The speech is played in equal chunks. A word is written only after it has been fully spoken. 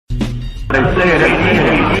Gang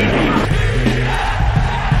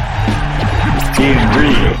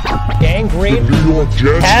Green New York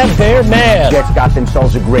Jets have their man. Jets got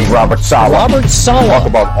themselves a great Robert Saleh. Talk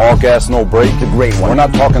about all gas, no break. The great one. We're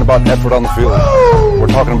not talking about effort on the field. We're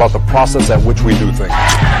talking about the process at which we do things.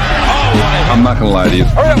 I'm not going to lie to you.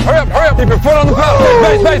 Hurry up. Keep your foot on the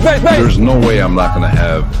pedal. Base. There's no way I'm not going to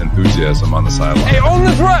have enthusiasm on the sideline. Hey, own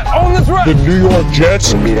this rep. The New York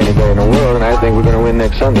Jets can beat anybody in the world, and I think we're going to win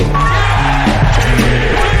next Sunday.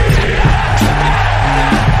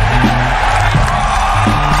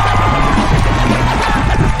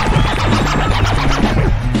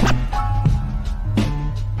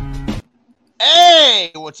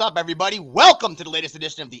 What's up, everybody? Welcome to the latest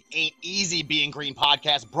edition of the Ain't Easy Being Green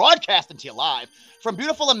podcast, broadcasting to you live from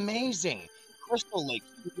beautiful, amazing Crystal Lake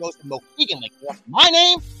Studios in Mohegan Lake. My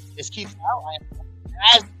name is Keith Powell. I am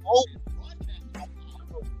as always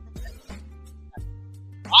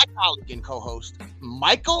my colleague and co-host,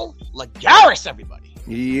 Michael Lagaris, everybody.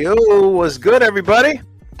 Yo, what's good, everybody?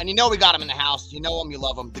 And you know we got him in the house. You know him, you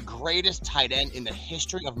love him. The greatest tight end in the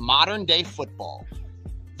history of modern-day football.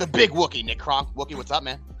 The big Wookie, Nick Kronk. Wookie, what's up,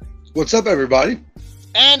 man? What's up, everybody?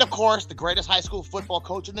 And, of course, the greatest high school football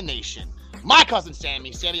coach in the nation, my cousin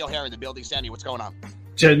Sammy O'Hara in the building. Sammy, what's going on?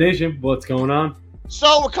 Jet Nation, what's going on?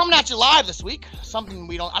 So we're coming at you live this week. Something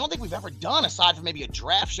I don't think we've ever done aside from maybe a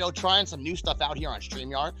draft show, trying some new stuff out here on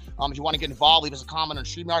StreamYard. If you want to get involved, leave us a comment on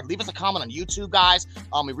StreamYard. Leave us a comment on YouTube, guys.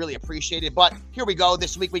 We really appreciate it. But here we go.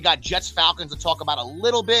 This week we got Jets Falcons to talk about a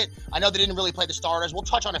little bit. I know they didn't really play the starters. We'll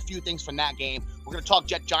touch on a few things from that game. We're going to talk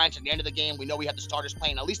Jet Giants at the end of the game. We know we have the starters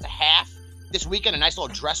playing at least a half this weekend, a nice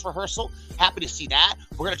little dress rehearsal. Happy to see that.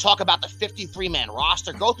 We're going to talk about the 53-man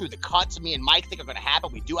roster, go through the cuts me and Mike think are going to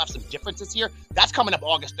happen. We do have some differences here. That's coming up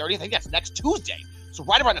August 30th. I think that's next Tuesday. So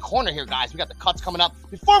right around the corner here, guys. We got the cuts coming up.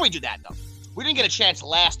 Before we do that, though, we didn't get a chance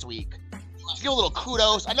last week to give a little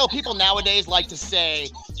kudos. I know people nowadays like to say,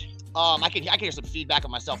 I can hear some feedback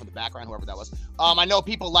of myself in the background, whoever that was. I know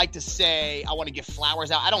people like to say, I want to give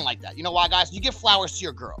flowers out. I don't like that. You know why, guys? You give flowers to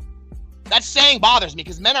your girl. That saying bothers me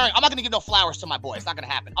because I'm not going to give no flowers to my boy. It's not going to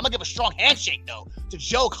happen. I'm going to give a strong handshake, though, to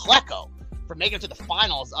Joe Klecko for making it to the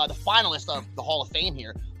finals. The finalist of the Hall of Fame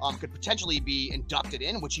here could potentially be inducted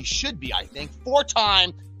in, which he should be, I think.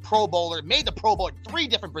 4-time Pro Bowler, made the Pro Bowl at 3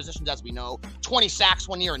 different positions, as we know. 20 sacks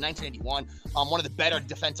one year in 1981. One of the better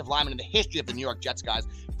defensive linemen in the history of the New York Jets, guys.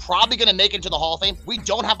 Probably going to make it into the Hall of Fame. We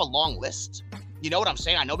don't have a long list. You know what I'm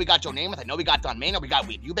saying? I know we got Joe Namath. I know we got Don Maynard. We got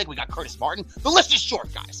Wade Eubank. We got Curtis Martin. The list is short,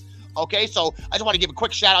 guys. Okay, so I just want to give a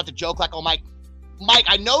quick shout out to Joe Klecko. Mike,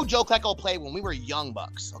 I know Joe Klecko played when we were young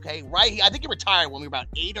bucks, okay? Right? I think he retired when we were about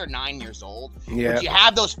 8 or 9 years old. Yeah. But you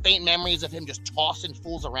have those faint memories of him just tossing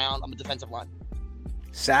fools around on the defensive line?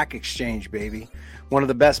 Sack exchange, baby. One of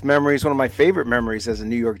the best memories, one of my favorite memories as a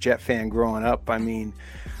New York Jet fan growing up. I mean,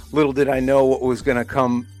 little did I know what was going to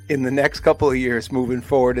come in the next couple of years moving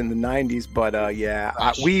forward in the 90s. But,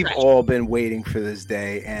 we've all been waiting for this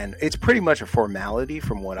day. And it's pretty much a formality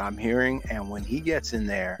from what I'm hearing. And when he gets in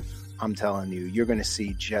there, I'm telling you, you're going to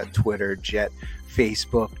see Jet Twitter, Jet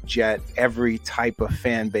Facebook, Jet, every type of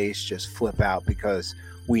fan base just flip out because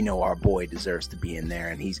we know our boy deserves to be in there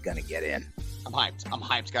and he's going to get in. I'm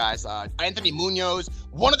hyped, guys. Anthony Munoz,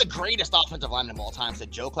 one of the greatest offensive linemen of all time, said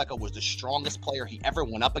Joe Klecko was the strongest player he ever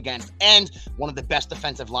went up against and one of the best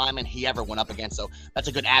defensive linemen he ever went up against. So that's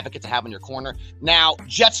a good advocate to have in your corner. Now,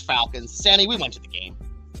 Jets Falcons. Sammy, we went to the game.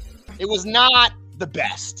 It was not the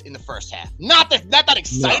best in the first half. Not that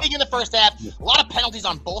exciting in the first half. A lot of penalties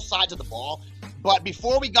on both sides of the ball. But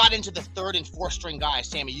before we got into the 3rd and 4th string guys,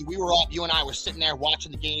 Sammy, you and I were sitting there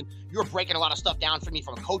watching the game. You were breaking a lot of stuff down for me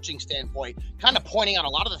from a coaching standpoint, kind of pointing out a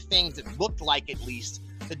lot of the things that looked like, at least,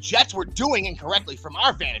 the Jets were doing incorrectly from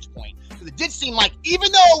our vantage point. Because it did seem like,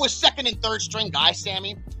 even though it was 2nd and 3rd string guys,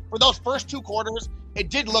 Sammy, for those first 2 quarters, it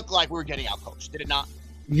did look like we were getting outcoached. Did it not?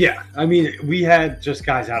 Yeah, I mean, we had just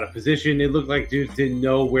guys out of position. It looked like dudes didn't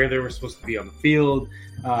know where they were supposed to be on the field.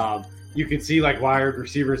 You could see like wide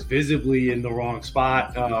receivers visibly in the wrong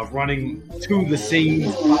spot, running to the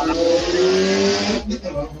same spot.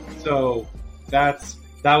 So that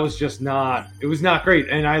was just not great.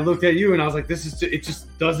 And I looked at you and I was like, it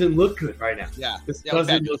just doesn't look good right now. Yeah. This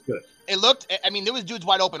doesn't look good. It looked, I mean, there was dudes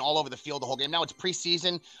wide open all over the field the whole game. Now it's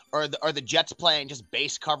preseason, or the Jets playing just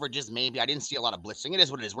base coverages maybe. I didn't see a lot of blitzing. It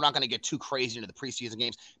is what it is. We're not going to get too crazy into the preseason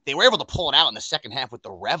games. They were able to pull it out in the second half with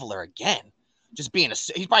the Reveler again. Just being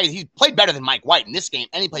he played better than Mike White in this game,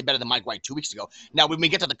 and he played better than Mike White 2 weeks ago. Now, when we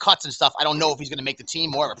get to the cuts and stuff, I don't know if he's going to make the team,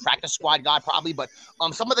 more of a practice squad guy probably, but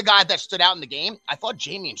some of the guys that stood out in the game, I thought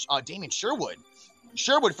Damian Sherwood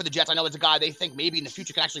Sherwood for the Jets, I know is a guy they think maybe in the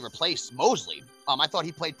future can actually replace Mosley. I thought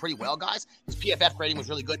he played pretty well, guys. His PFF grading was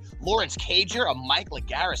really good. Lawrence Cager, a Mike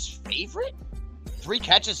Lagares favorite. 3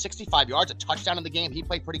 catches, 65 yards, a touchdown in the game. He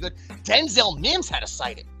played pretty good. Denzel Mims had a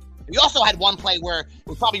sighting. We also had one play where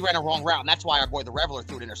we probably ran a wrong route, and that's why our boy the Reveler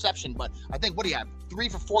threw an interception. But I think, what do you have? 3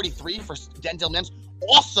 for 43 for Denzel Mims.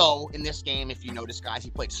 Also in this game, if you notice, guys, he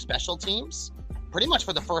played special teams. Pretty much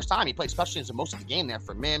for the first time, he played special teams in most of the game there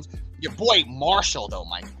for Mims. Your boy Marshall, though,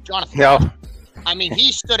 Mike. Jonathan. No. I mean,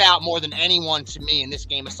 he stood out more than anyone to me in this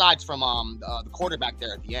game, aside from the quarterback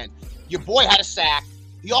there at the end. Your boy had a sack.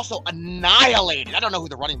 He also annihilated. I don't know who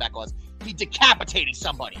the running back was. He decapitated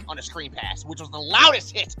somebody on a screen pass, which was the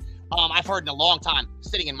loudest hit I've heard in a long time,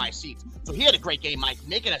 sitting in my seat. So he had a great game, Mike,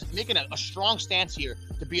 making a strong stance here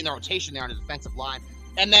to be in the rotation there on the defensive line.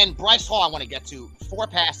 And then Bryce Hall, I want to get to 4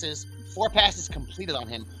 passes completed on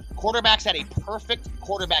him. Quarterbacks had a perfect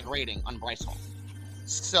quarterback rating on Bryce Hall.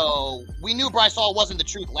 So we knew Bryce Hall wasn't the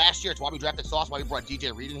truth last year. It's why we drafted Sauce, why we brought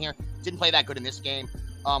DJ Reed in here. Didn't play that good in this game.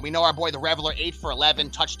 We know our boy, the Reveler, 8 for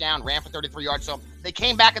 11, touchdown, ran for 33 yards. So they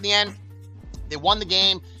came back in the end. They won the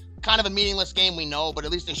game. Kind of a meaningless game, we know, but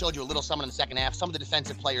at least they showed you a little something in the second half. Some of the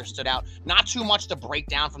defensive players stood out. Not too much to break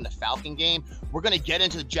down from the Falcon game. We're going to get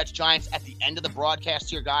into the Jets-Giants at the end of the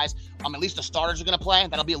broadcast here, guys. At least the starters are going to play.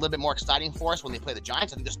 That'll be a little bit more exciting for us when they play the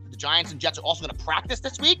Giants. I think the Giants and Jets are also going to practice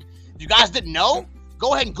this week. If you guys didn't know,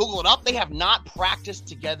 go ahead and Google it up. They have not practiced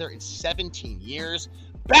together in 17 years.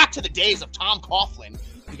 Back to the days of Tom Coughlin,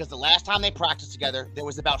 because the last time they practiced together, there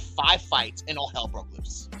was about 5 fights and all hell broke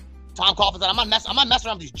loose. Tom Coughlin said, I'm not messing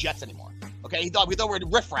around with these Jets anymore. Okay, we thought we were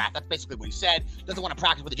riffraff. That's basically what he said. Doesn't want to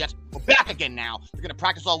practice with the Jets. We're back again now. They're going to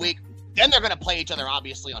practice all week. Then they're going to play each other,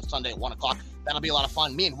 obviously, on Sunday at 1 o'clock. That'll be a lot of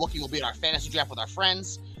fun. Me and Wookie will be at our fantasy draft with our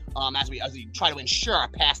friends as we try to ensure our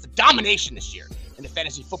path to domination this year in the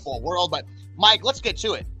fantasy football world. But, Mike, let's get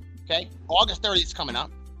to it, okay? August 30th is coming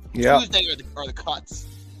up. Yeah. Tuesday are the cuts.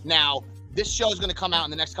 Now, this show is going to come out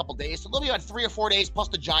in the next couple days. So it'll be about 3 or 4 days plus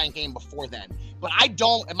the Giant game before then. But I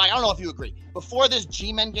don't know if you agree. Before this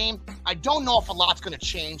G-Men game, I don't know if a lot's going to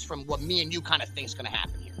change from what me and you kind of think is going to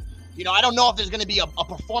happen here. You know, I don't know if there's going to be a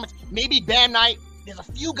performance. Maybe Bam Knight. There's a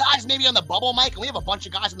few guys maybe on the bubble, Mike, and we have a bunch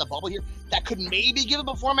of guys in the bubble here that could maybe give a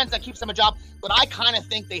performance that keeps them a job. But I kind of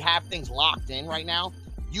think they have things locked in right now.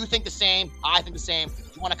 You think the same. I think the same. Do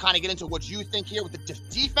you want to kind of get into what you think here with the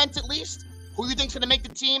defense at least? Who you think's going to make the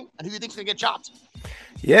team and who you think's going to get chopped?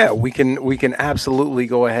 Yeah, we can absolutely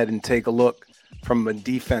go ahead and take a look from a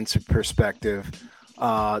defensive perspective.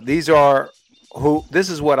 This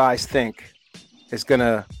is what I think is going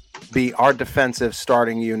to be our defensive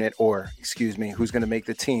starting unit, who's going to make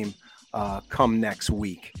the team come next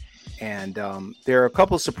week. And there are a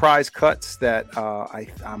couple surprise cuts that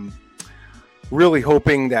I'm really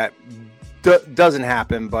hoping that doesn't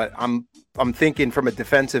happen, but I'm thinking from a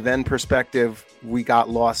defensive end perspective, we got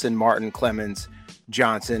Lawson, Martin, Clemens,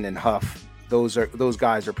 Johnson, and Huff. Those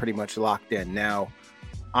guys are pretty much locked in. Now,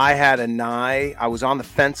 I had I was on the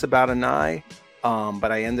fence about Anai,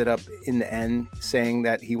 but I ended up in the end saying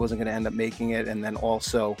that he wasn't going to end up making it. And then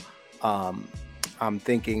also, I'm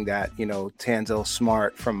thinking that, Tanzel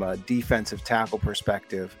Smart from a defensive tackle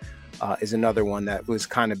perspective is another one that was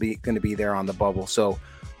kind of going to be there on the bubble. So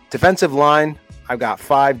defensive line, I've got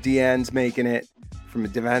 5 DNs making it. From a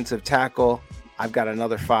defensive tackle, I've got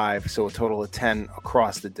another 5, so a total of 10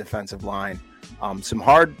 across the defensive line.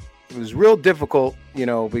 It was real difficult,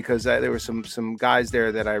 because there were some guys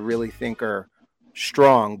there that I really think are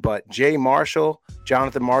strong. But Jonathan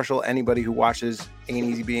Marshall, anybody who watches Ain't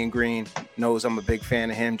Easy Being Green knows I'm a big fan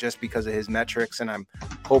of him just because of his metrics, and I'm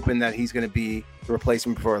hoping that he's going to be the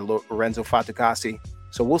replacement for Lorenzo Fatukasi.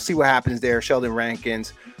 So we'll see what happens there. Sheldon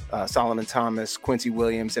Rankins, Solomon Thomas, Quincy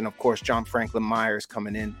Williams, and of course John Franklin Myers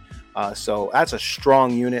coming in. So that's a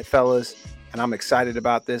strong unit, fellas, and I'm excited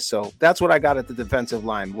about this. So that's what I got at the defensive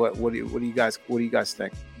line. What do you guys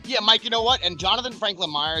think? Yeah, Mike, you know what? And Jonathan Franklin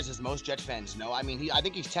Myers, as most Jet fans know, I mean, I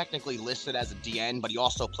think he's technically listed as a DN, but he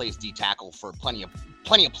also plays D tackle for plenty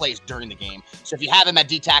of plays during the game. So if you have him at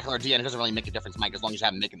D tackle or DN, it doesn't really make a difference, Mike, as long as you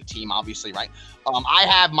have him making the team, obviously, right? I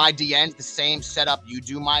have my DNs the same setup you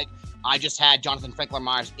do, Mike. I just had Jonathan Franklin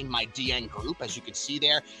Myers in my DN group, as you can see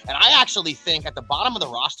there. And I actually think at the bottom of the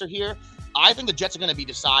roster here, I think the Jets are going to be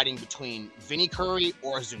deciding between Vinny Curry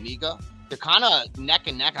or Zuniga. They're kind of neck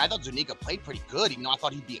and neck. I thought Zuniga played pretty good, even though I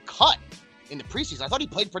thought he'd be a cut in the preseason. I thought he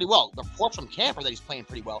played pretty well. The reports from camp are that he's playing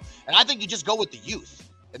pretty well. And I think you just go with the youth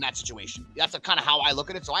in that situation. That's kind of how I look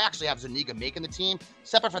at it. So I actually have Zuniga making the team.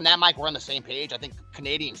 Separate from that, Mike, we're on the same page. I think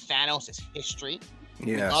Canadian Thanos is history.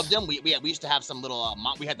 Yes. We loved him. We used to have some little,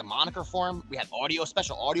 we had the moniker for him. We had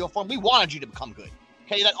special audio for him. We wanted you to become good.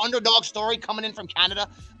 Okay, that underdog story coming in from Canada,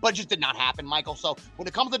 but it just did not happen, Michael. So when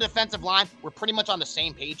it comes to the defensive line, we're pretty much on the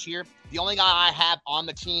same page here. The only guy I have on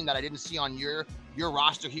the team that I didn't see on your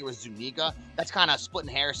roster here was Zuniga. That's kind of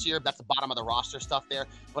splitting hairs here. That's the bottom of the roster stuff there.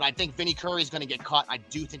 But I think Vinny Curry is going to get cut. I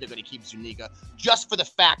do think they're going to keep Zuniga just for the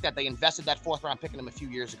fact that they invested that 4th round pick in him a few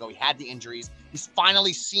years ago. He had the injuries. He's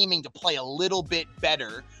finally seeming to play a little bit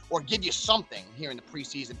better or give you something here in the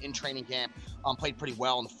preseason, in training camp. Played pretty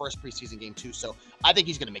well in the first preseason game too. So I think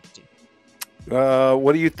he's going to make the team.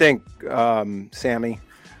 What do you think, Sammy?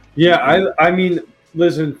 Yeah, I mean,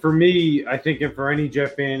 listen, for me, I think if for any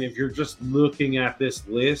Jet fan, if you're just looking at this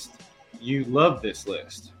list, you love this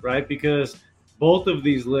list, right? Because both of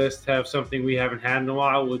these lists have something we haven't had in a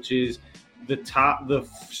while, which is the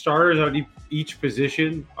starters at each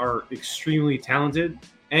position are extremely talented,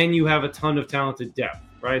 and you have a ton of talented depth,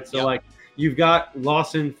 right? So, like, you've got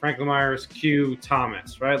Lawson, Franklin Myers, Q,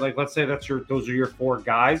 Thomas, right? Like, let's say those are your 4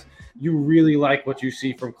 guys. You really like what you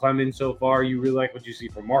see from Clemens so far. You really like what you see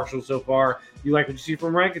from Marshall so far. You like what you see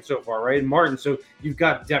from Rankin so far, right? And Martin. So you've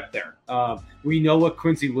got depth there. We know what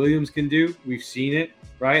Quincy Williams can do. We've seen it,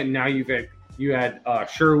 right? And now you had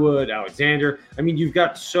Sherwood, Alexander. I mean, you've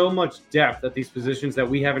got so much depth at these positions that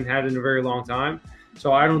we haven't had in a very long time.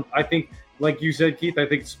 So I think, like you said, Keith, I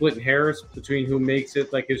think splitting hairs between who makes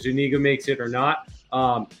it, like if Zuniga makes it or not.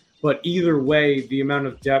 But either way, the amount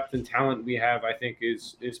of depth and talent we have, I think,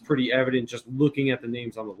 is pretty evident just looking at the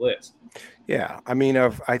names on the list. Yeah, I mean,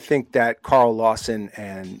 I think that Carl Lawson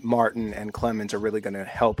and Martin and Clemens are really going to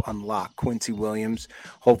help unlock Quincy Williams.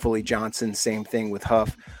 Hopefully Johnson, same thing with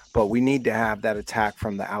Huff. But we need to have that attack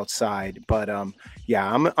from the outside. But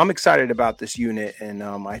yeah, I'm excited about this unit, and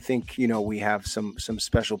I think we have some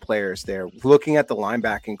special players there. Looking at the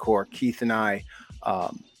linebacking core, Keith and I.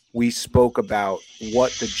 We spoke about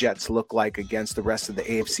what the Jets look like against the rest of the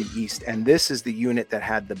AFC East. And this is the unit that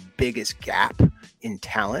had the biggest gap in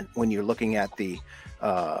talent when you're looking at the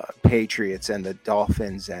Patriots and the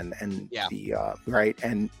Dolphins and the right.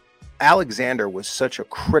 And Alexander was such a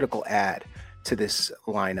critical add to this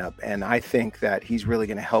lineup. And I think that he's really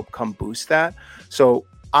going to help come boost that. So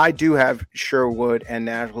I do have Sherwood and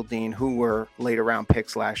Nasruddin, who were later round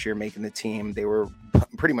picks last year, making the team. They were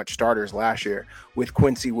pretty much starters last year with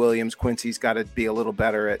Quincy Williams. Quincy's got to be a little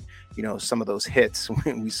better at, some of those hits.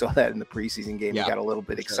 We saw that in the preseason game. He got a little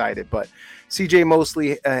bit excited, but CJ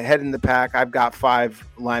Mosley head in the pack. I've got 5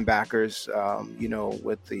 linebackers,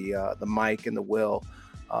 with the Mike and the Will,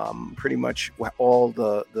 pretty much all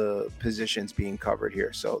the positions being covered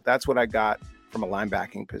here. So that's what I got from a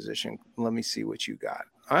linebacking position. Let me see what you got.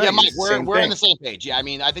 Yeah, Mike, we're on the same page. Yeah, I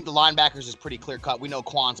mean, I think the linebackers is pretty clear cut. We know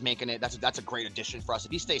Quan's making it. That's a great addition for us.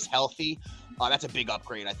 If he stays healthy, that's a big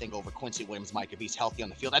upgrade, I think, over Quincy Williams, Mike, if he's healthy on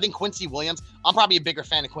the field. I think Quincy Williams, I'm probably a bigger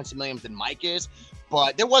fan of Quincy Williams than Mike is,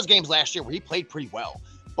 but there was games last year where he played pretty well.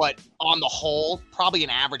 But on the whole, probably an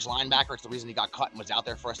average linebacker. It's the reason he got cut and was out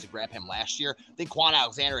there for us to grab him last year. I think Quan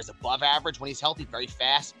Alexander is above average when he's healthy, very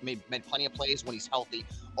fast, made plenty of plays when he's healthy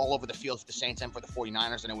all over the field for the Saints and for the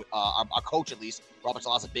 49ers. And our coach, at least, Robert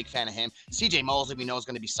Saleh's a big fan of him. CJ Mosley, we know, is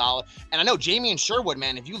going to be solid. And I know Jamie and Sherwood,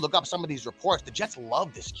 man, if you look up some of these reports, the Jets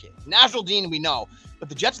love this kid. Nasruddin, we know, but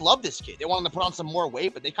the Jets love this kid. They want him to put on some more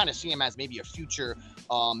weight, but they kind of see him as maybe a future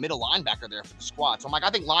middle linebacker there for the squad. So I'm like, I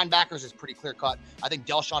think linebackers is pretty clear cut. I think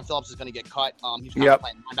Delshon Phillips is going to get cut. He's kind of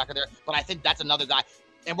playing linebacker there, but I think that's another guy.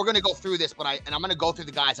 And we're going to go through this, I'm going to go through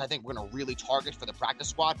the guys I think we're going to really target for the practice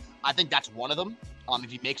squad. I think that's one of them.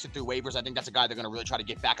 If he makes it through waivers, I think that's a guy they're going to really try to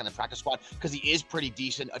get back on the practice squad because he is pretty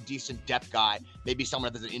decent, a decent depth guy. Maybe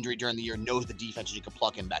someone that has an injury during the year, knows the defense, and you can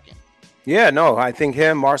plug him back in. Yeah, no, I think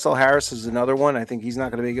Marcel Harris is another one. I think he's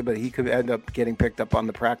not going to be good, but he could end up getting picked up on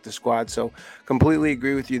the practice squad. So completely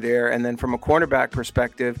agree with you there. And then from a cornerback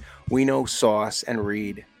perspective, we know Sauce and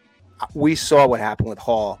Reed. We saw what happened with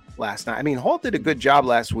Hall last night. I mean, Hall did a good job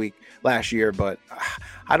last year, but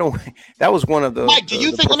that was one of the. Mike, do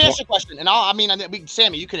you think? Let me ask you a question, and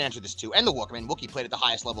Sammy, you can answer this too, and the Wook. I mean, Wookie played at the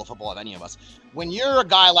highest level of football of any of us. When you're a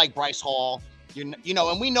guy like Bryce Hall, and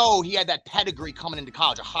we know he had that pedigree coming into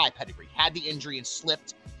college, a high pedigree, had the injury and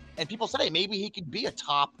slipped, and people said, hey, maybe he could be a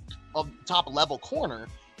top level corner.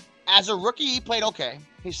 As a rookie, he played okay.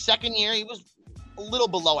 His second year, he was a little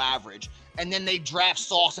below average. And then they draft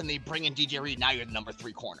Sauce and they bring in DJ Reed. Now you're the number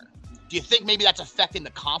 3 corner. Do you think maybe that's affecting the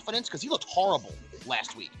confidence? Because he looked horrible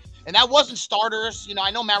last week. And that wasn't starters. I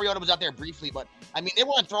know Mariota was out there briefly, but, I mean, they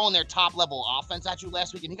weren't throwing their top-level offense at you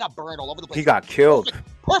last week, and he got burned all over the place. He got killed.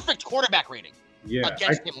 Perfect quarterback rating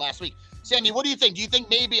against him last week. Sammy, what do you think? Do you think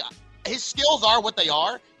maybe his skills are what they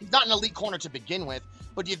are. He's not an elite corner to begin with.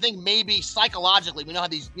 But do you think maybe psychologically, we know how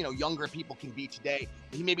these younger people can be today,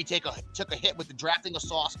 he maybe took a hit with the drafting of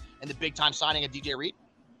Sauce and the big time signing of DJ Reed?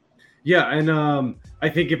 Yeah, and I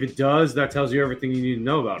think if it does, that tells you everything you need to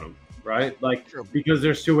know about him, right? Like, because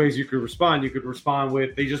there's two ways you could respond. You could respond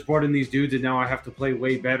with, they just brought in these dudes and now I have to play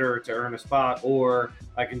way better to earn a spot, or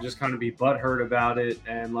I can just kind of be butthurt about it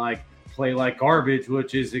and like play like garbage,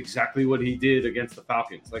 which is exactly what he did against the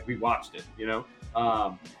Falcons. Like, we watched it,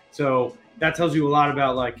 so that tells you a lot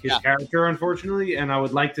about like his character, unfortunately. And I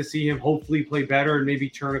would like to see him hopefully play better and maybe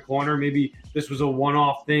turn a corner. Maybe this was a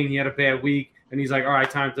one-off thing. He had a bad week and he's like, all right,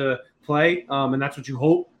 time to play. And that's what you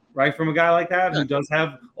hope, right, from a guy like that who does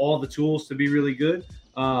have all the tools to be really good.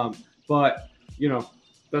 But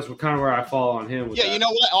that's kind of where I fall on him. With that. You know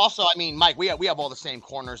what? Also, I mean, Mike, we have all the same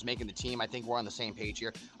corners making the team. I think we're on the same page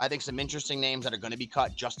here. I think some interesting names that are going to be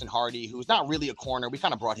cut. Justin Hardy, who's not really a corner. We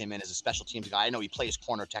kind of brought him in as a special teams guy. I know he plays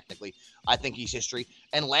corner technically. I think he's history.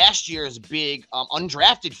 And last year's big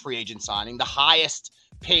undrafted free agent signing, the highest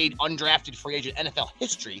paid undrafted free agent NFL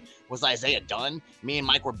history, was Isaiah Dunn. Me and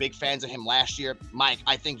Mike were big fans of him last year. Mike,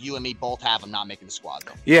 I think you and me both have him not making the squad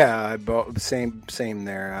though. Yeah, same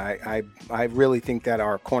there. I really think that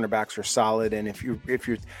our cornerbacks are solid, and if you're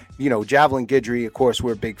Javelin Guidry, of course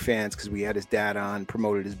we're big fans because we had his dad on,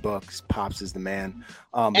 promoted his books. Pops is the man.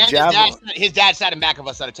 And his dad sat in back of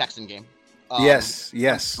us at a Texan game. Yes.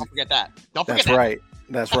 Don't forget that. That's right.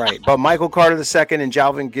 That's right. But Michael Carter II and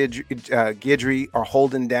Javelin Guidry are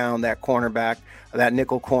holding down that cornerback, that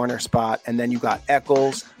nickel corner spot. And then you got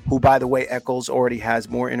Eccles, who, by the way, Eccles already has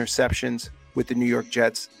more interceptions with the New York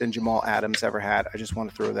Jets than Jamal Adams ever had. I just want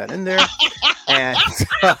to throw that in there. And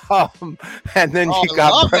then you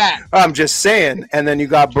got, I'm just saying, and then you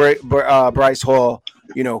got Bryce Hall,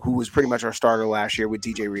 who was pretty much our starter last year with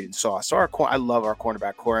DJ Reed and Sauce. So I love our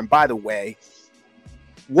cornerback core. And by the way,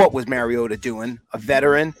 what was Mariota doing? A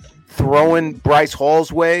veteran throwing Bryce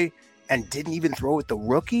Hall's way and didn't even throw it the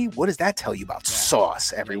rookie? What does that tell you about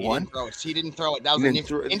Sauce, everyone? He didn't throw it. That was an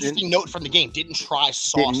interesting note from the game. Didn't try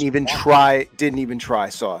Sauce. Didn't even try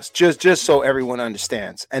Sauce. Just so everyone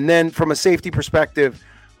understands. And then from a safety perspective,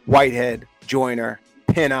 Whitehead, Joyner,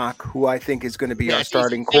 Pinnock, who I think is going to be our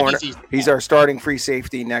starting corner. He's our starting free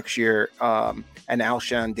safety next year. And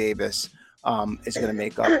Alshon Davis is going to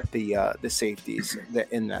make up the safeties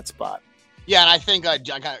in that spot. Yeah, and I think a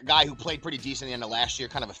guy who played pretty decent at the end of last year,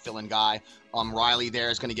 kind of a fill-in guy. Riley there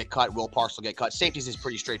is going to get cut. Will Parks will get cut. Safeties is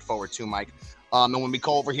pretty straightforward too, Mike. And when we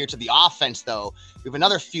go over here to the offense, though, we have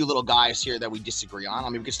another few little guys here that we disagree on. I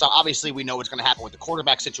mean, we can start. Obviously, we know what's going to happen with the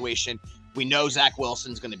quarterback situation. We know Zach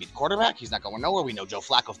Wilson's going to be the quarterback. He's not going nowhere. We know Joe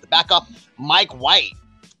Flacco's the backup. Mike White.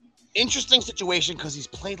 Interesting situation because he's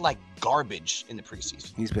played like garbage in the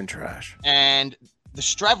preseason. He's been trash. And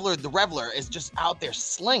the Reveler is just out there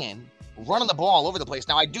slinging, running the ball all over the place.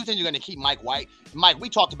 Now, I do think you're going to keep Mike White. Mike, we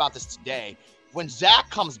talked about this today. When Zach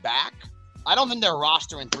comes back, I don't think they're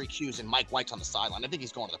rostering 3 Qs and Mike White's on the sideline. I think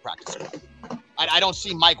he's going to the practice squad. I don't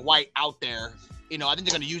see Mike White out there. I think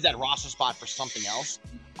they're going to use that roster spot for something else.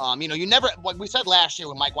 You never, like we said last year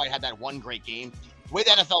when Mike White had that one great game, the way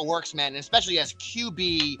the NFL works, man, and especially as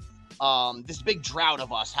QB, this big drought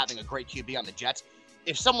of us having a great QB on the Jets,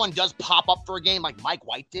 if someone does pop up for a game like Mike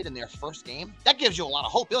White did in their first game, that gives you a lot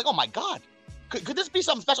of hope. You're like, oh my God, could this be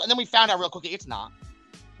something special? And then we found out real quickly, it's not.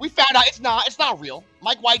 We found out it's not real.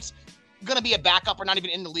 Mike White's going to be a backup or not even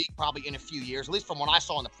in the league probably in a few years. At least from what I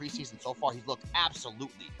saw in the preseason so far, he's looked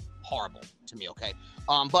absolutely horrible to me, okay?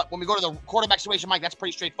 But when we go to the quarterback situation, Mike, that's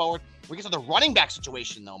pretty straightforward. We get to the running back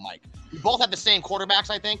situation, though, Mike. We both have the same quarterbacks,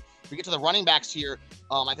 I think. We get to the running backs here.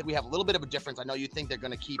 I think we have a little bit of a difference. I know you think they're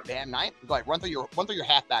going to keep Bam Knight. Go ahead, run through your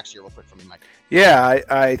halfbacks here real quick for me, Mike. Yeah,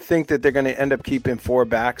 I think that they're going to end up keeping 4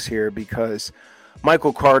 backs here because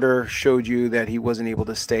Michael Carter showed you that he wasn't able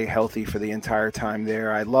to stay healthy for the entire time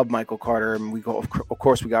there. I love Michael Carter, and of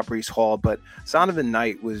course we got Breece Hall, but Zonovan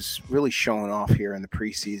Knight was really showing off here in the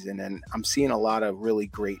preseason, and I'm seeing a lot of really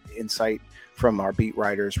great insight from our beat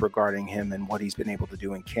writers regarding him and what he's been able to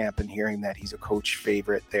do in camp, and hearing that he's a coach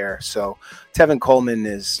favorite there. So Tevin Coleman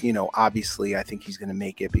is, obviously I think he's going to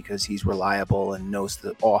make it because he's reliable and knows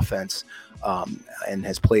the offense and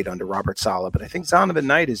has played under Robert Saleh. But I think Zonovan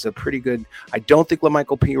Knight is a pretty good. I don't think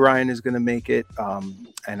LaMichael P. Ryan is going to make it.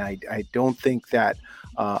 And I don't think that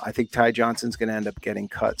I think Ty Johnson's going to end up getting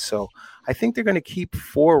cut. So I think they're going to keep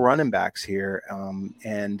 4 running backs here.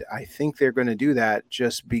 And I think they're going to do that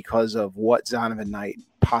just because of what Zonovan Knight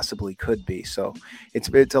possibly could be. So it's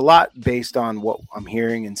a lot based on what I'm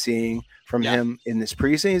hearing and seeing from him in this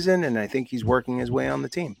preseason. And I think he's working his way on the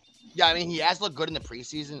team. Yeah, I mean, he has looked good in the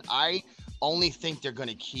preseason. only think they're going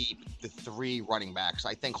to keep the 3 running backs.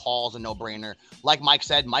 I think Hall's a no-brainer. Like Mike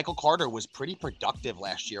said, Michael Carter was pretty productive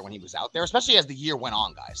last year when he was out there, especially as the year went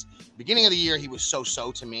on, guys. Beginning of the year, he was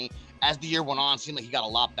so-so to me. As the year went on, it seemed like he got a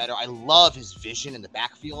lot better. I love his vision in the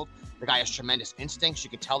backfield. The guy has tremendous instincts. You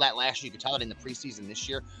could tell that last year. You could tell it in the preseason this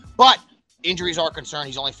year. But injuries are a concern.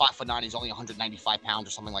 He's only 5'9". He's only 195 pounds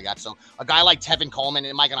or something like that. So a guy like Tevin Coleman,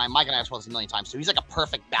 and Mike and I have spoken this a million times, so he's like a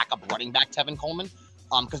perfect backup running back, Tevin Coleman.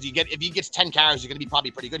 Because if he gets 10 carries, you're going to be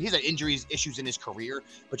probably pretty good. He's had injuries issues in his career,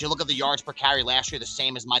 but you look at the yards per carry last year, the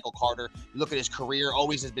same as Michael Carter. You look at his career,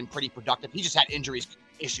 always has been pretty productive. He just had injuries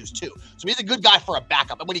issues too. So he's a good guy for a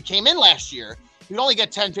backup. And when he came in last year, he would only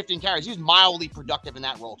get 10, 15 carries. He was mildly productive in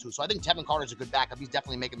that role too. So I think Tevin Carter's a good backup. He's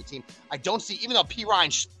definitely making the team. I don't see, even though P.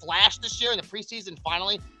 Ryan flashed this year in the preseason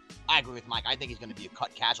finally, I agree with Mike. I think he's going to be a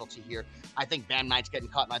cut casualty here. I think Bam Knight's getting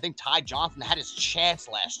cut. And I think Ty Johnson had his chance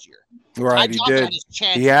last year. Right, Ty Johnson had his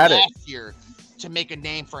chance last year to make a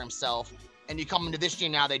name for himself. And you come into this year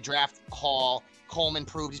now, they draft Hall. Coleman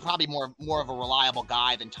proved he's probably more of a reliable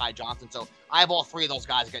guy than Ty Johnson. So I have all 3 of those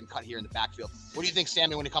guys getting cut here in the backfield. What do you think,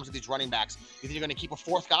 Sammy, when it comes to these running backs? You think you're going to keep a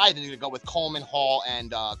 4th guy, or then you're going to go with Coleman, Hall,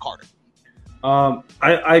 and Carter?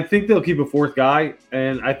 I think they'll keep a 4th guy,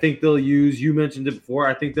 and I think they'll use, you mentioned it before,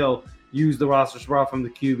 I think they'll use the roster spot from the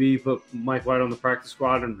QB, put Mike White on the practice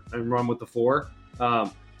squad and run with the 4.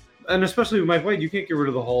 And especially with Mike White, you can't get rid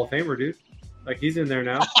of the Hall of Famer, dude. Like, he's in there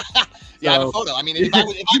now. Yeah, I have a photo. I mean, if I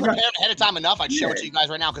prepared ahead of time enough, I'd show it to you guys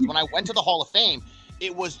right now, because when I went to the Hall of Fame,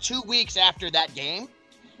 it was 2 weeks after that game.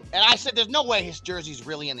 And I said, there's no way his jersey's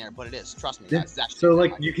really in there, but it is. Trust me. That's so,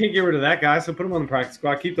 like, you can't get rid of that guy, so put him on the practice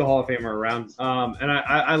squad. Keep the Hall of Famer around. And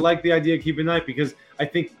I like the idea of keeping Knight, because I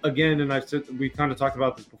think, again, and we kind of talked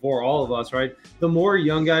about this before, all of us, right? The more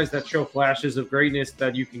young guys that show flashes of greatness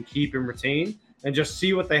that you can keep and retain and just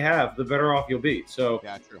see what they have, the better off you'll be. So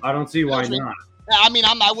I don't see why not. I mean,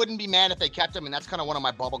 I wouldn't be mad if they kept him, and that's kind of one of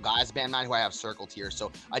my bubble guys, Bam Knight, who I have circled here.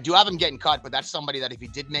 So I do have him getting cut, but that's somebody that if he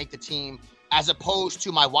did make the team, as opposed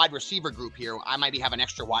to my wide receiver group here, I might have an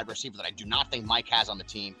extra wide receiver that I do not think Mike has on the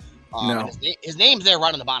team. No. His name's there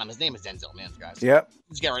right on the bottom. His name is Denzel Mims, guys. Yep.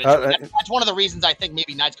 Let's get right into it. That's one of the reasons I think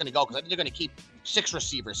maybe Knight's going to go, because I think they're going to keep 6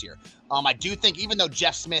 receivers here. I do think, even though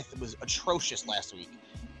Jeff Smith was atrocious last week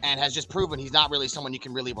and has just proven he's not really someone you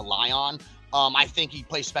can really rely on, I think he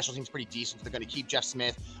plays special teams pretty decent. So they're going to keep Jeff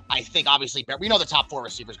Smith. I think, obviously, we know the top 4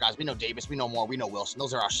 receivers, guys. We know Davis. We know Moore. We know Wilson.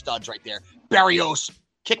 Those are our studs right there. Berrios,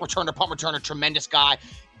 kick returner, punt returner, tremendous guy.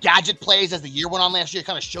 Gadget plays as the year went on last year,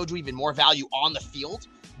 kind of showed you even more value on the field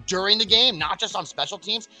during the game, not just on special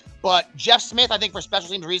teams. But Jeff Smith, I think, for special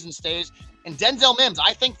teams reasons, stays. And Denzel Mims,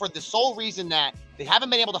 I think, for the sole reason that they haven't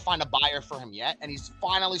been able to find a buyer for him yet, and he's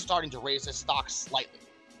finally starting to raise his stock slightly.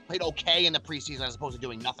 Played okay in the preseason as opposed to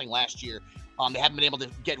doing nothing last year. They haven't been able to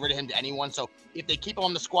get rid of him to anyone. So if they keep him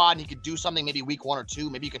on the squad and he could do something maybe week 1 or 2,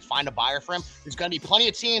 maybe you could find a buyer for him. There's going to be plenty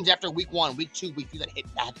of teams after week 1, week 2, week 3 that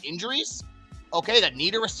have injuries, okay, that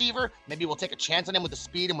need a receiver. Maybe we'll take a chance on him with the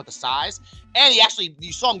speed and with the size. And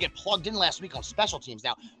you saw him get plugged in last week on special teams.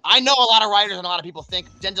 Now, I know a lot of writers and a lot of people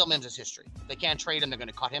think Denzel Mims is history. If they can't trade him, they're going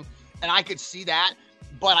to cut him. And I could see that.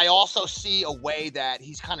 But I also see a way that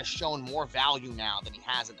he's kind of shown more value now than he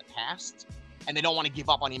has in the past. And they don't want to give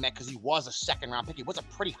up on him because he was a 2nd-round pick. He was a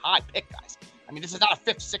pretty high pick, guys. I mean, this is not a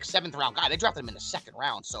 5th, 6th, 7th-round guy. They drafted him in the 2nd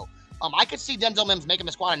round. So I could see Denzel Mims making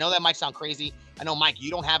the squad. I know that might sound crazy. I know, Mike,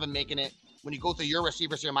 you don't have him making it. When you go through your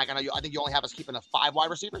receivers here, Mike, I think you only have us keeping 5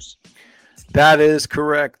 wide receivers. That is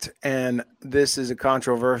correct. And this is a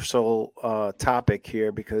controversial topic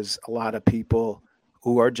here, because a lot of people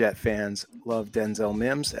who are Jet fans love Denzel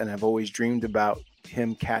Mims and have always dreamed about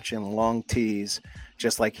him catching long tees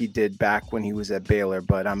just like he did back when he was at Baylor.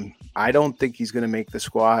 But I don't think he's going to make the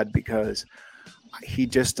squad, because he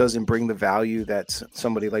just doesn't bring the value that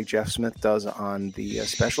somebody like Jeff Smith does on the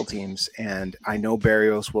special teams. And I know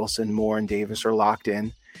Berrios, Wilson, Moore, and Davis are locked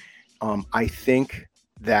in. I think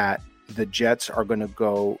that the Jets are going to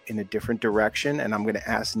go in a different direction. And I'm going to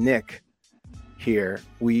ask Nick here.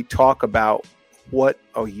 We talk about what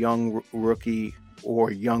a young rookie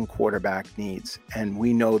or young quarterback needs. And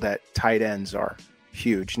we know that tight ends are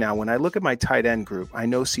huge. Now, when I look at my tight end group, I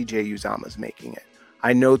know CJ Uzomah is making it.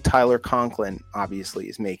 I know Tyler Conklin obviously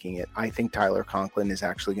is making it. I think Tyler Conklin is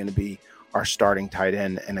actually going to be our starting tight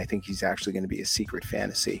end, and I think he's actually going to be a secret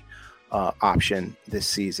fantasy option this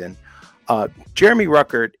season. Jeremy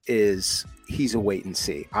Ruckert he's a wait and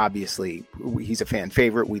see. Obviously, he's a fan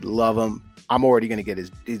favorite. We love him. I'm already going to get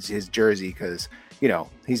his jersey because,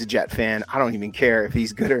 he's a Jet fan. I don't even care if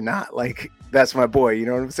he's good or not. Like, that's my boy. You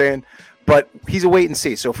know what I'm saying? But he's a wait and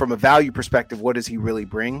see. So from a value perspective, what does he really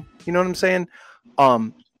bring? You know what I'm saying?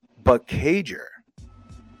 But Cager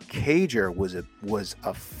was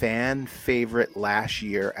a fan favorite last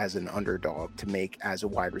year as an underdog to make as a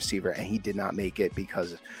wide receiver, and he did not make it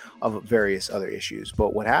because of various other issues.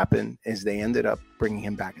 But what happened is they ended up bringing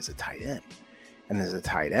him back as a tight end. And as a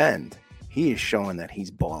tight end, he is showing that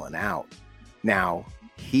he's balling out. Now,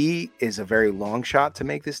 he is a very long shot to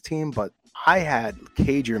make this team, but I had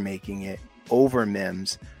Cager making it over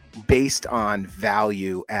Mims based on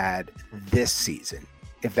value add this season,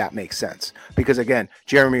 if that makes sense. Because again,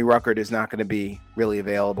 Jeremy Ruckert is not going to be really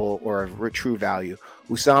available or a true value.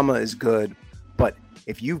 Usama is good, but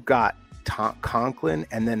if you've got Conklin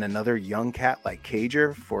and then another young cat like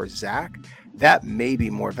Cager for Zach, that may be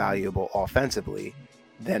more valuable offensively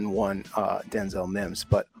than one Denzel Mims.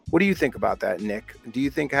 But what do you think about that, Nick? Do you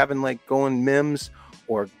think having like going Mims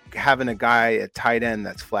or having a guy at tight end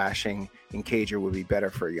that's flashing in Cager would be better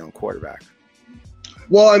for a young quarterback?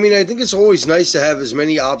 Well, I mean, I think it's always nice to have as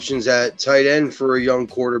many options at tight end for a young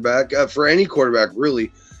quarterback, for any quarterback,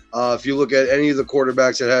 really. If you look at any of the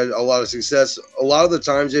quarterbacks that had a lot of success, a lot of the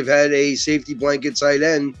times they've had a safety blanket tight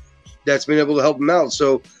end that's been able to help them out.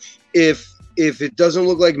 So if it doesn't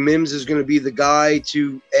look like Mims is going to be the guy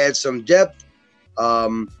to add some depth,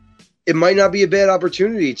 it might not be a bad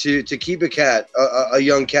opportunity to keep a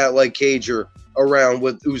young cat like Cager around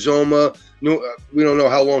with Uzoma. No, we don't know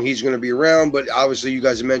how long he's going to be around, but obviously you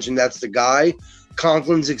guys have mentioned that's the guy.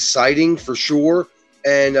 Conklin's exciting for sure.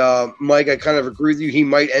 And Mike, I kind of agree with you. He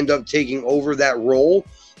might end up taking over that role.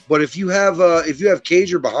 But if you have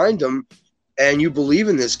Cager behind him and you believe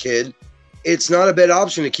in this kid, it's not a bad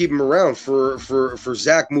option to keep him around for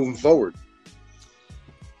Zach moving forward.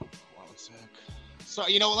 So,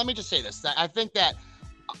 let me just say this. I think that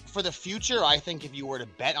for the future, I think if you were to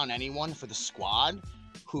bet on anyone for the squad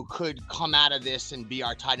who could come out of this and be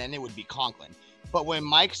our tight end, it would be Conklin. But when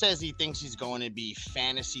Mike says he thinks he's going to be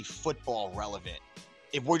fantasy football relevant,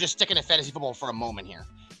 if we're just sticking to fantasy football for a moment here,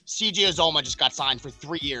 CJ Uzoma just got signed for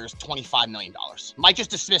 3 years, $25 million. Mike just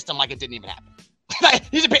dismissed him like it didn't even happen.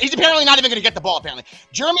 He's apparently not even going to get the ball, apparently.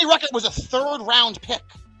 Jeremy Ruckert was a 3rd-round pick.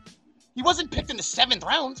 He wasn't picked in the 7th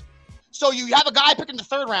round. So you have a guy picked in the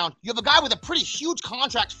 3rd round. You have a guy with a pretty huge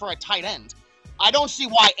contract for a tight end. I don't see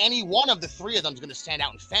why any one of the 3 of them is going to stand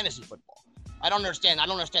out in fantasy football. I don't understand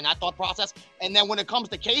that thought process. And then when it comes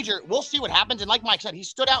to Cager, we'll see what happens. And like Mike said, he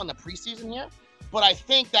stood out in the preseason here. But I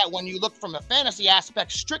think that when you look from a fantasy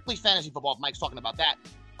aspect, strictly fantasy football, if Mike's talking about that,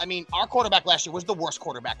 I mean, our quarterback last year was the worst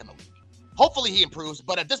quarterback in the league. Hopefully he improves,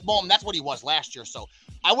 but at this moment, that's what he was last year. So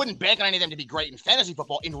I wouldn't bank on any of them to be great in fantasy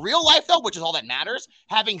football. In real life, though, which is all that matters,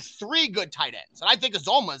 having 3 good tight ends. And I think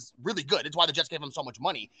Uzoma's really good. It's why the Jets gave him so much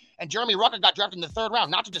money. And Jeremy Ruckert got drafted in the 3rd round,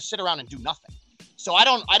 not to just sit around and do nothing. So I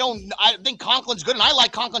think Conklin's good, and I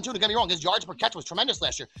like Conklin too, to get me wrong. His yards per catch was tremendous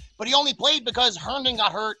last year, but he only played because Herndon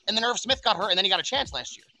got hurt and then Irv Smith got hurt, and then he got a chance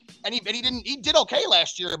last year. And he did okay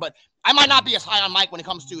last year, but I might not be as high on Mike when it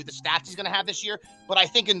comes to the stats he's going to have this year. But I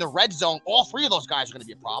think in the red zone, all 3 of those guys are going to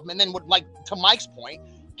be a problem. And then to Mike's point,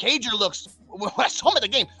 Cager looks, when I saw him at the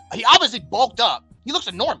game, he obviously bulked up. He looks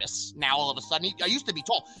enormous now all of a sudden. I used to be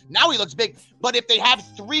tall. Now he looks big. But if they have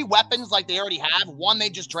 3 weapons like they already have, one they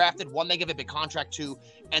just drafted, one they give a big contract to,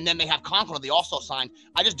 and then they have Conklin they also signed,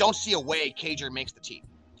 I just don't see a way Cager makes the team.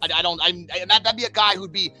 That'd be a guy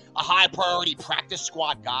who'd be a high priority practice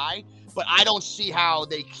squad guy, but I don't see how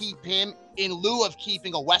they keep him in lieu of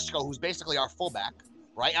keeping a Wesco, who's basically our fullback,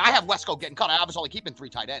 right? And I have Wesco getting cut. I obviously only keeping 3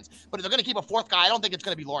 tight ends, but if they're going to keep a 4th guy, I don't think it's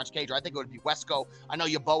going to be Lawrence Cager. I think it would be Wesco. I know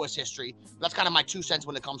Yeboah's history. That's kind of my 2 cents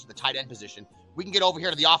when it comes to the tight end position. We can get over here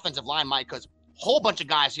to the offensive line, Mike, because a whole bunch of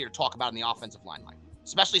guys here to talk about in the offensive line, Mike,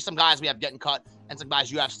 especially some guys we have getting cut and some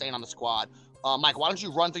guys you have staying on the squad. Mike, why don't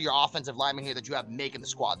you run through your offensive linemen here that you have making the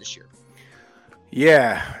squad this year?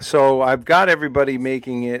 Yeah, so I've got everybody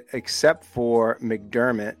making it except for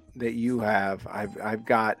McDermott that you have. I've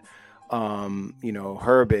got,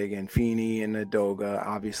 Herbig and Feeney and Adoga,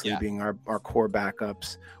 obviously being our core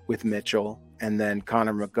backups with Mitchell, and then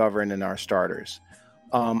Connor McGovern and our starters.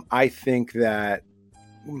 I think that,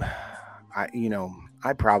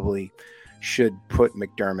 I probably should put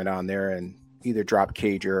McDermott on there and either drop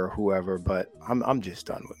Cager or whoever, but I'm just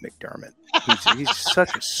done with McDermott. He's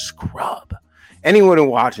such a scrub. Anyone who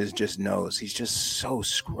watches just knows he's just so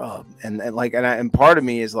scrub. And part of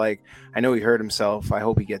me is like, I know he hurt himself. I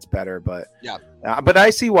hope he gets better, but but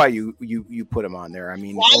I see why you put him on there. I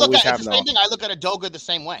mean, I look at it's the same thing. I look at Adoga the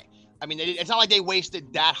same way. I mean, it's not like they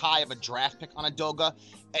wasted that high of a draft pick on Adoga,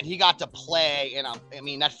 and he got to play. And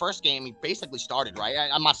that first game he basically started, right.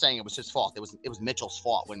 I'm not saying it was his fault. It was Mitchell's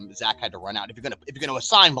fault when Zach had to run out. If you're gonna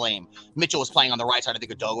assign blame, Mitchell was playing on the right side. I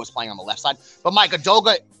think Adoga was playing on the left side. But Mike,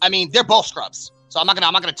 Adoga, they're both scrubs. So I'm not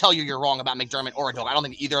gonna tell you you're wrong about McDermott or Udoka. I don't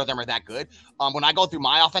think either of them are that good. When I go through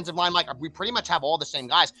my offensive line, Mike, we pretty much have all the same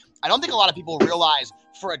guys. I don't think a lot of people realize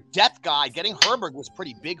for a depth guy, getting Herberg was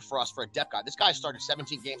pretty big for us for a depth guy. This guy started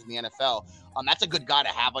 17 games in the NFL. That's a good guy to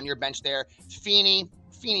have on your bench there.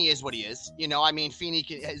 Feeney is what he is. You know, I mean, Feeney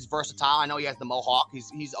is versatile. I know he has the mohawk.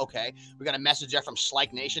 He's okay. We got a message there from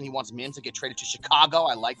Schleich Nation. He wants Mims to get traded to Chicago.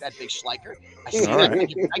 I like that, big Schleicher. I see that. Right.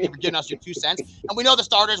 Thank you for giving us your 2 cents. And we know the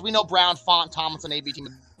starters. We know Brown, Font, Tomlinson, ABT,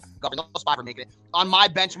 no spot for making it. On my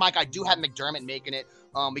bench, Mike, I do have McDermott making it.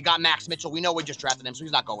 We got Max Mitchell. We know we just drafted him, so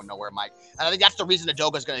he's not going nowhere, Mike. And I think that's the reason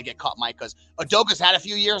Udoka's going to get cut, Mike, because Udoka's had a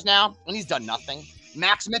few years now, and he's done nothing.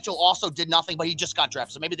 Max Mitchell also did nothing, but he just got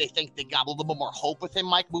drafted. So maybe they think they got a little bit more hope with him,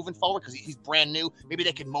 Mike, moving forward, because he's brand new. Maybe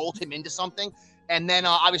they can mold him into something. And then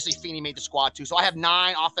obviously Feeney made the squad too. So I have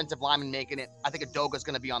 9 offensive linemen making it. I think Udoka's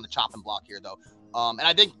going to be on the chopping block here, though. And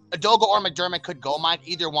I think Udoka or McDermott could go, Mike.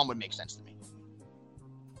 Either one would make sense to me.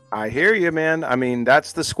 I hear you, man. I mean,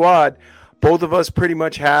 that's the squad. Both of us pretty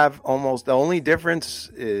much have almost the only difference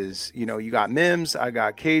is, you know, you got Mims, I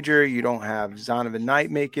got Cager, you don't have Zonovan Knight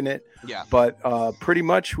making it. Yeah. But pretty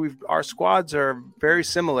much our squads are very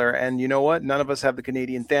similar. And you know what? None of us have the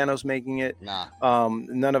Canadian Thanos making it. Nah.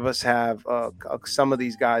 None of us have some of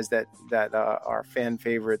these guys that are fan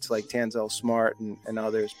favorites like Tanzel Smart and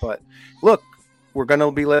others. But look, we're going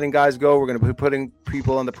to be letting guys go. We're going to be putting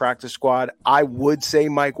people on the practice squad. I would say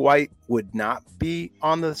Mike White would not be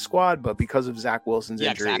on the squad, but because of Zach Wilson's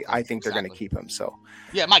injury, exactly. I think they're going to keep him. So,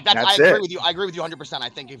 yeah, Mike, I agree with you. I agree with you 100%. I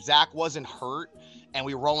think if Zach wasn't hurt and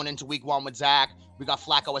we were rolling into week 1 with Zach, we got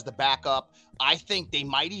Flacco as the backup, I think they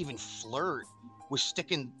might even flirt with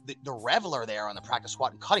sticking the Reveler there on the practice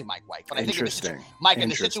squad and cutting Mike White. But I think in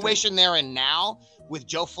the situation they're in now with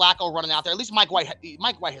Joe Flacco running out there, at least Mike White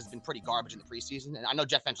has been pretty garbage in the preseason. And I know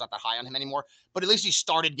Jeff Fenton's not that high on him anymore, but at least he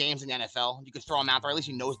started games in the NFL. You could throw him out there. At least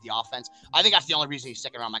he knows the offense. I think that's the only reason he's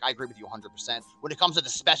sticking around. Mike, I agree with you 100%. When it comes to the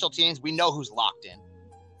special teams, we know who's locked in.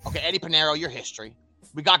 Okay, Eddie Pinheiro, your history.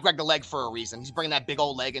 We got Greg the Leg for a reason. He's bringing that big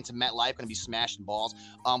old leg into MetLife, going to be smashing balls.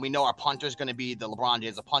 We know our punter is going to be the LeBron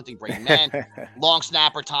James of punting, Brady Mann. Long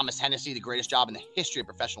snapper, Thomas Hennessy, the greatest job in the history of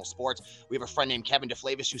professional sports. We have a friend named Kevin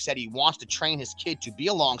DeFlavis who said he wants to train his kid to be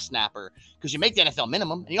a long snapper because you make the NFL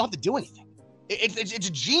minimum and you don't have to do anything. It's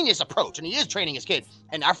a genius approach, and he is training his kid.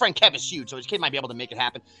 And our friend Kev is huge, so his kid might be able to make it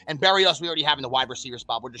happen. And Berrios, we already have in the wide receiver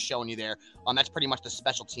spot. We're just showing you there. That's pretty much the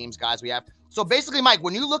special teams guys we have. So basically, Mike,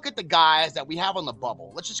 when you look at the guys that we have on the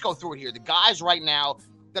bubble, let's just go through it here. The guys right now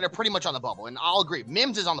that are pretty much on the bubble, and I'll agree,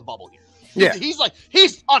 Mims is on the bubble here. Yeah,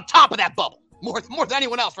 he's on top of that bubble more than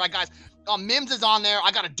anyone else, right, guys? Mims is on there.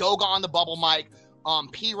 I got Udoka on the bubble, Mike.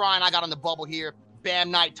 P. Ryan, I got on the bubble here. Bam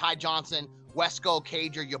Knight, Ty Johnson, Wesco,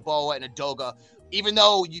 Cager, Yeboah, and Udoka. Even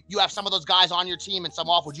though you have some of those guys on your team and some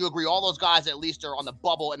off, would you agree all those guys at least are on the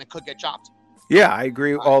bubble and it could get chopped? Yeah, I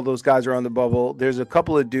agree. All those guys are on the bubble. There's a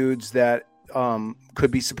couple of dudes that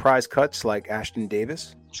could be surprise cuts, like Ashton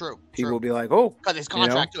Davis. True. People will be like, oh. Because his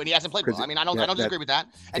contract, too, and he hasn't played well. I mean, I don't disagree with that.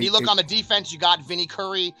 And you look on the defense, you got Vinny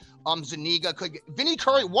Curry, Zuniga. Vinny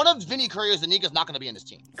Curry, one of Vinny Curry or Zuniga's not going to be in this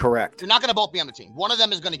team. Correct. They're not going to both be on the team. One of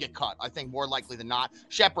them is going to get cut, I think, more likely than not.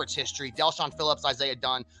 Shepard's history, Delshon Phillips, Isaiah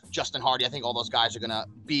Dunn, Justin Hardy. I think all those guys are going to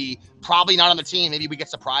be probably not on the team. Maybe we get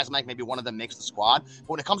surprised, Mike. Maybe one of them makes the squad. But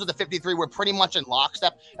when it comes to the 53, we're pretty much in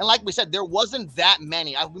lockstep. And like we said, there wasn't that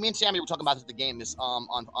many. Me and Sammy were talking about this at the game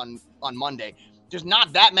on Monday. There's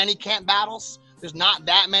not that many camp battles. There's not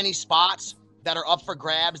that many spots that are up for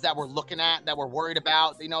grabs that we're looking at, that we're worried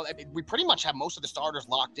about. You know, we pretty much have most of the starters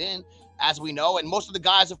locked in, as we know, and most of the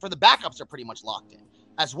guys for the backups are pretty much locked in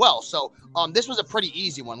as well. So this was a pretty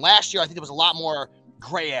easy one. Last year, I think there was a lot more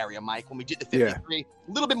gray area, Mike, when we did the 53. Yeah.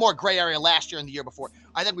 A little bit more gray area last year and the year before.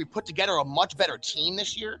 I think we put together a much better team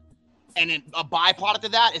this year. And a byproduct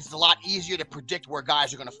of that is it's a lot easier to predict where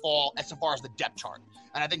guys are going to fall as far as the depth chart.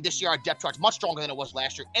 And I think this year our depth chart's much stronger than it was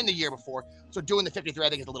last year and the year before. So doing the 53, I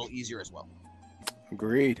think, is a little easier as well.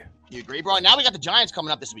 Agreed. You agree, bro? Now we got the Giants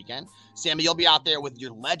coming up this weekend. Sammy, you'll be out there with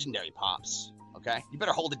your legendary pops, okay? You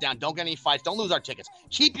better hold it down. Don't get any fights. Don't lose our tickets.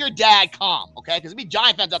 Keep your dad calm, okay? Because there'll be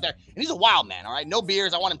Giant fans out there, and he's a wild man, all right? No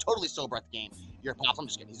beers. I want him totally sober at the game. Your pops. I'm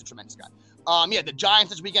just kidding. He's a tremendous guy. The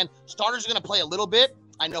Giants this weekend. Starters are going to play a little bit.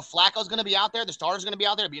 I know Flacco's going to be out there. The starters are going to be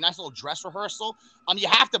out there. It'll be a nice little dress rehearsal. You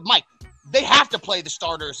have to, Mike, they have to play the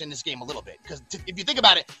starters in this game a little bit. Because if you think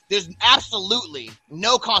about it, there's absolutely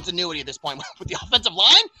no continuity at this point with the offensive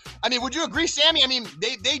line. I mean, would you agree, Sammy? I mean,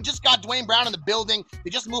 they just got Dwayne Brown in the building.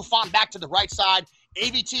 They just moved Font back to the right side.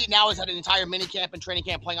 AVT now has had an entire mini camp and training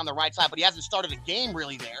camp playing on the right side, but he hasn't started a game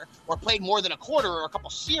really there or played more than a quarter or a couple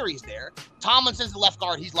series there. Tomlinson's the left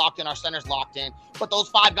guard. He's locked in. Our center's locked in. But those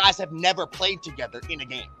 5 guys have never played together in a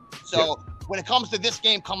game. So when it comes to this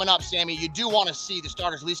game coming up, Sammy, you do want to see the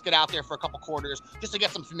starters at least get out there for a couple quarters just to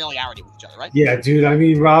get some familiarity with each other, right? Yeah, dude. I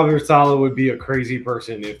mean, Robert Saleh would be a crazy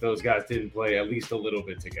person if those guys didn't play at least a little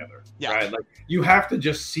bit together. Yeah. Right? Like, you have to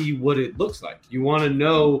just see what it looks like. You want to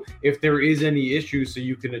know if there is any issues so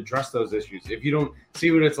you can address those issues. If you don't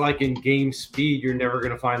see what it's like in game speed, you're never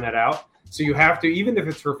going to find that out. So you have to, even if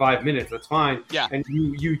it's for 5 minutes, that's fine. Yeah. And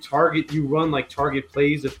you run like target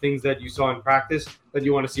plays of things that you saw in practice that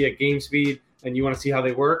you want to see at game speed and you want to see how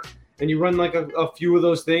they work. And you run like a few of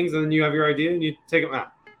those things and then you have your idea and you take them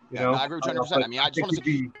out. You know? I agree with 100%. I mean, I just want to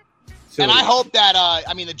see. Silly. And I hope that,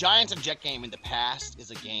 the Giants and Jet game in the past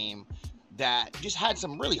is a game that just had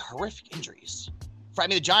some really horrific injuries.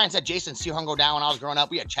 The Giants had Jason Sehorn go down when I was growing up.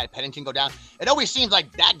 We had Chad Pennington go down. It always seems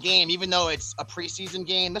like that game, even though it's a preseason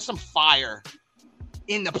game, there's some fire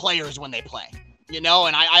in the players when they play. And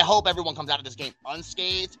I hope everyone comes out of this game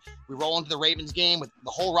unscathed. We roll into the Ravens game with the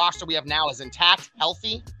whole roster we have now is intact,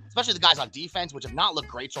 healthy, especially the guys on defense, which have not looked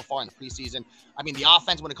great so far in the preseason. The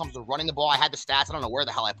offense, when it comes to running the ball, I had the stats. I don't know where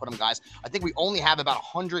the hell I put them, guys. I think we only have about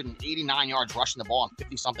 189 yards rushing the ball on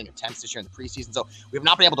 50-something attempts this year in the preseason. So we have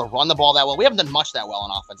not been able to run the ball that well. We haven't done much that well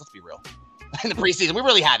on offense. Let's be real. In the preseason, we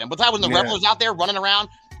really haven't. But that when the Rebels out there running around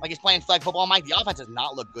like he's playing flag football, Mike, the offense does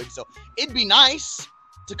not look good. So it'd be nice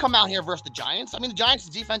to come out here versus the Giants. The Giants'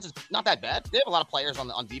 defense is not that bad. They have a lot of players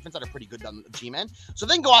on defense that are pretty good on the G-men. So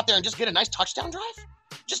they can go out there and just get a nice touchdown drive.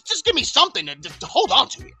 Just give me something to hold on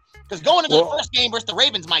to here. Because going into the first game versus the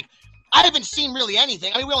Ravens, Mike, I haven't seen really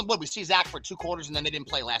anything. We see Zach for 2 quarters and then they didn't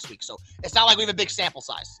play last week. So it's not like we have a big sample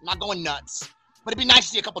size. I'm not going nuts. But it'd be nice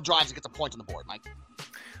to see a couple drives and get some points on the board, Mike.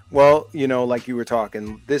 Well, like you were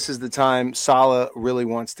talking, this is the time Saleh really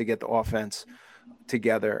wants to get the offense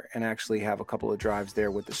together and actually have a couple of drives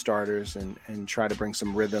there with the starters and try to bring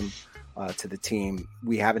some rhythm to the team.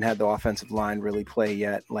 We haven't had the offensive line really play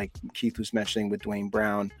yet, like Keith was mentioning with Dwayne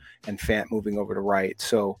Brown and Fant moving over to right.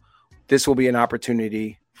 So this will be an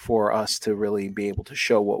opportunity for us to really be able to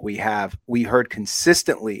show what we have. We heard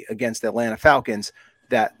consistently against the Atlanta Falcons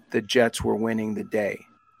that the Jets were winning the day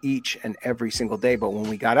each and every single day. But when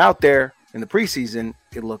we got out there in the preseason,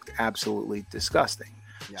 it looked absolutely disgusting.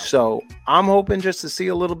 Yeah. So I'm hoping just to see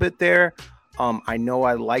a little bit there. I know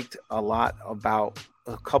I liked a lot about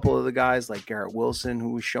a couple of the guys like Garrett Wilson,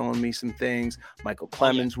 who was showing me some things. Michael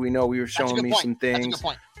Clemens, we know we were showing me some things.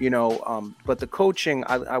 But the coaching,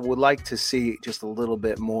 I would like to see just a little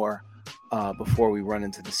bit more before we run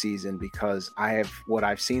into the season, because what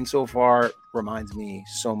I've seen so far reminds me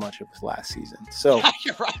so much of last season. So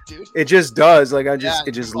you're right, dude. It just does.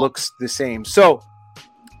 It just looks the same. So,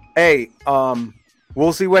 hey,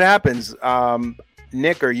 we'll see what happens.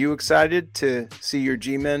 Nick, are you excited to see your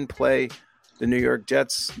G-men play the New York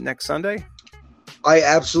Jets next Sunday? I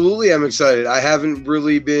absolutely am excited. I haven't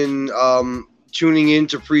really been tuning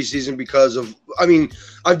into preseason because of,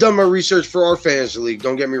 I've done my research for our fantasy league,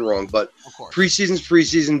 don't get me wrong, but preseason's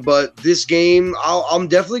preseason. But this game, I'm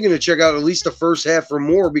definitely going to check out at least the first half or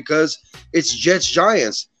more, because it's Jets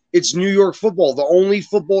Giants. It's New York football, the only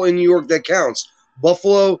football in New York that counts.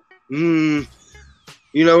 Buffalo,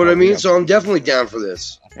 you know what I mean? Yeah. So I'm definitely down for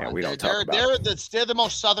this. Yeah, we don't talk about they're the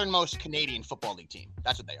most southernmost Canadian football league team.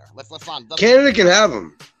 That's what they are. Let's not. Canada can have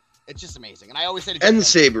them. It's just amazing. And I always say the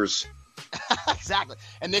Sabres. Exactly.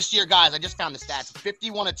 And this year, guys, I just found the stats.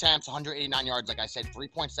 51 attempts, 189 yards. Like I said,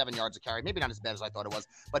 3.7 yards a carry. Maybe not as bad as I thought it was.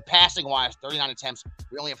 But passing-wise, 39 attempts.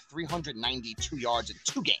 We only have 392 yards in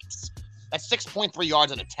 2 games. That's 6.3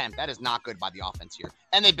 yards an attempt. That is not good by the offense here.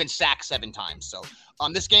 And they've been sacked 7 times. So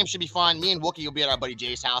this game should be fun. Me and Wookie will be at our buddy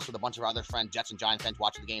Jay's house with a bunch of our other friends, Jets and Giants fans,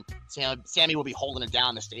 watching the game. Sammy will be holding it down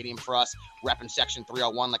in the stadium for us, repping Section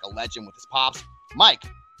 301 like a legend with his pops. Mike,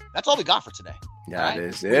 that's all we got for today. That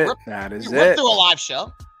is it. We ripped through a live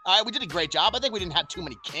show. All right, we did a great job. I think we didn't have too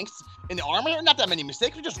many kinks in the armor. Not that many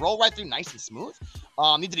mistakes. We just rolled right through nice and smooth.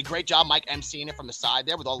 You did a great job, Mike, emceeing it from the side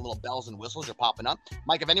there with all the little bells and whistles you're popping up.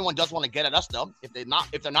 Mike, if anyone does want to get at us, though, if they're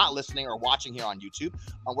not listening or watching here on YouTube,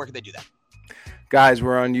 where can they do that? Guys,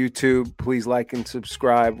 we're on YouTube. Please like and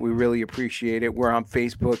subscribe. We really appreciate it. We're on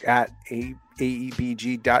Facebook at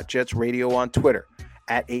AEBG.JetsRadio, on Twitter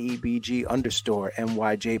at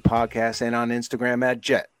AEBG_NYJ podcast, and on Instagram at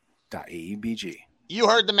jet.AEBG. You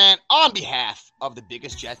heard the man. On behalf of the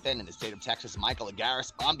biggest Jet fan in the state of Texas, Michael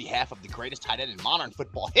Agaris, on behalf of the greatest tight end in modern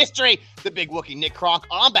football history, the big Wookie Nick Kronk,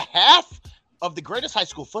 on behalf of the greatest high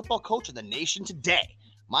school football coach in the nation today,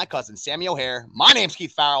 my cousin Sammy O'Hare. My name's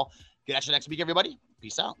Keith Farrell. Get at you next week, everybody.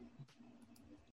 Peace out.